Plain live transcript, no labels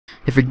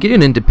If you're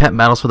getting into pet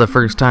battles for the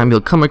first time,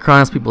 you'll come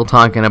across people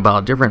talking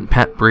about different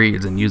pet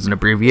breeds and using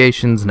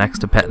abbreviations next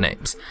to pet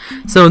names.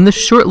 So in this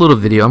short little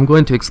video, I'm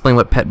going to explain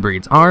what pet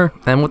breeds are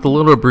and what the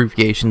little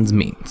abbreviations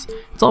means.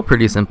 It's all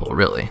pretty simple,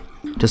 really.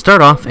 To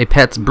start off, a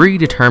pet's breed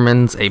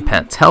determines a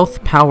pet's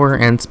health, power,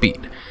 and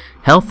speed.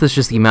 Health is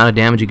just the amount of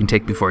damage you can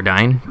take before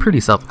dying, pretty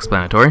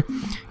self-explanatory.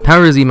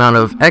 Power is the amount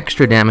of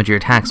extra damage your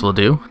attacks will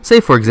do. Say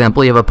for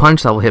example you have a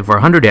punch that will hit for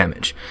 100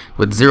 damage.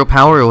 With 0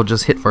 power it will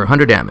just hit for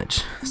 100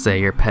 damage.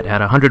 Say your pet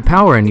had 100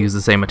 power and used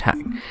the same attack.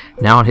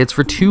 Now it hits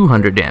for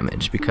 200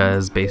 damage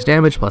because base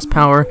damage plus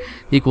power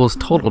equals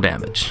total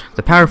damage.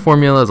 The power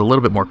formula is a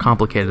little bit more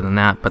complicated than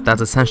that, but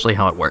that's essentially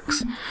how it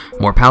works.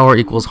 More power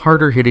equals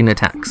harder hitting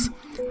attacks.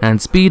 And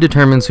speed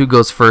determines who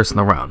goes first in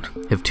the round.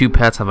 If two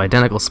pets have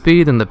identical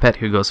speed, then the pet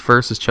who goes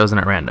first is chosen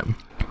at random.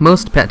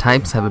 Most pet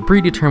types have a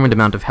predetermined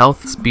amount of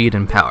health, speed,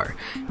 and power,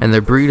 and their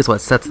breed is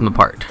what sets them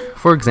apart.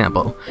 For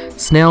example,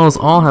 snails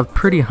all have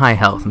pretty high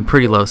health and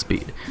pretty low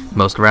speed.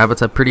 Most rabbits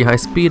have pretty high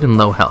speed and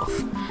low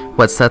health.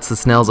 What sets the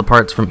snails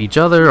apart from each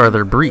other are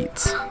their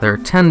breeds. There are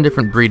 10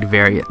 different breed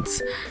variants.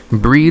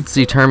 Breeds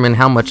determine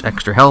how much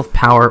extra health,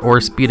 power,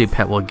 or speed a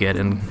pet will get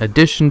in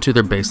addition to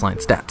their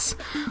baseline stats.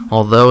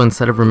 Although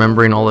instead of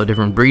remembering all the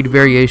different breed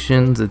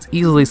variations, it's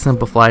easily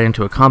simplified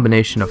into a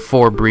combination of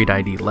 4 breed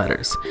ID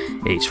letters.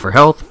 H for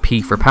health, P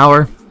for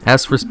power,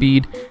 S for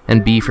speed,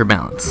 and B for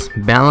balance.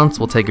 Balance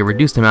will take a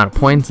reduced amount of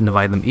points and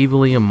divide them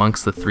evenly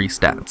amongst the 3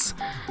 stats.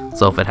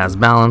 So if it has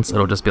balance,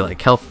 it'll just be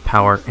like health,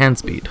 power, and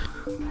speed.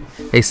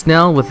 A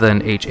snail with an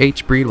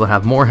HH breed will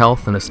have more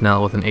health than a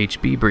snail with an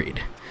HB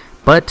breed.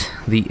 But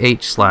the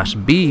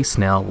H/B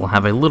snail will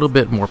have a little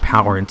bit more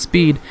power and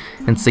speed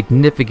and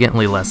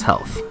significantly less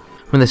health.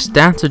 When the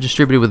stats are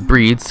distributed with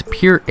breeds,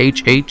 pure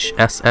HH,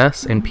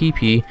 SS, and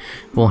PP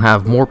will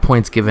have more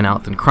points given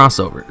out than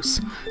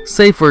crossovers.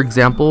 Say for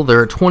example, there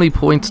are 20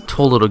 points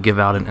total to give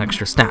out in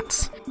extra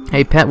stats.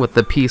 A pet with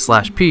the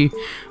P/P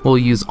will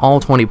use all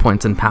 20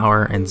 points in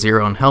power and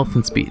 0 in health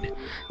and speed.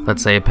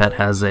 Let's say a pet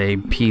has a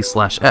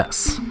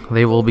P/S.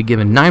 They will be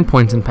given 9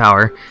 points in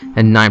power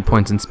and 9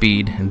 points in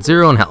speed and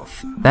 0 in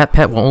health. That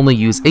pet will only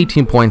use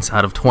 18 points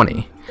out of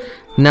 20.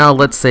 Now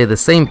let's say the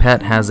same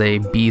pet has a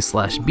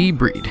B/B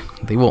breed.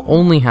 They will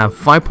only have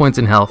 5 points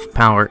in health,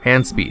 power,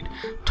 and speed,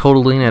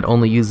 totaling at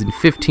only using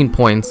 15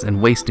 points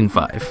and wasting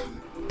 5.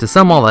 To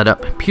sum all that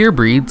up, pure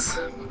breeds,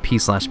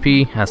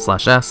 P/P,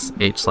 S/S,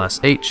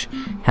 H/H,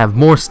 have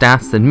more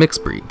stats than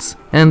mixed breeds,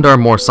 and are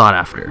more sought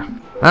after.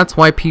 That's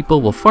why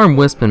people will farm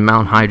Wisp and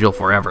Mount Hydril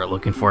forever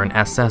looking for an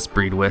SS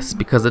breed Wisp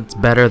because it's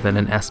better than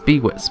an SB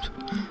Wisp.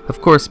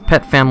 Of course,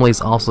 pet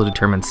families also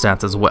determine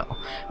stats as well,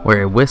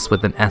 where a Wisp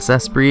with an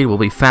SS breed will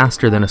be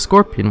faster than a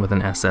Scorpion with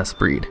an SS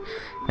breed,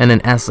 and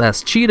an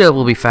SS Cheetah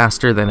will be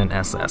faster than an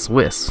SS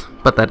Wisp,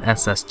 but that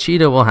SS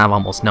Cheetah will have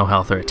almost no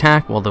health or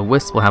attack, while the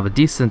Wisp will have a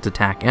decent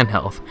attack and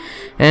health,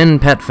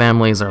 and pet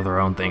families are their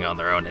own thing on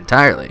their own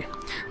entirely.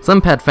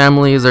 Some pet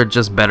families are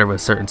just better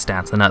with certain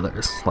stats than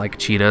others, like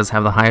cheetahs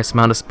have the highest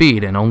amount of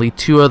speed and only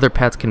 2 other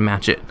pets can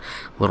match it.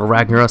 Little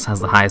Ragnaros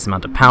has the highest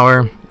amount of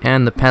power,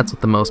 and the pets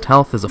with the most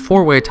health is a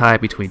 4-way tie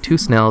between 2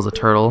 snails, a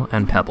turtle,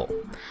 and Pebble.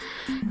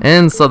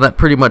 And so that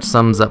pretty much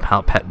sums up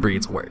how pet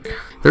breeds work.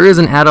 There is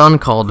an add-on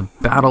called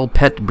Battle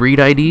Pet Breed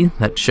ID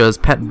that shows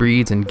pet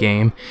breeds in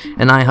game,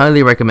 and I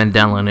highly recommend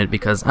downloading it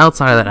because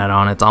outside of that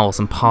add-on it's almost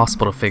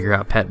impossible to figure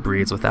out pet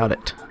breeds without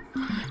it.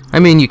 I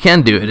mean, you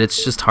can do it,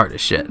 it's just hard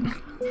as shit.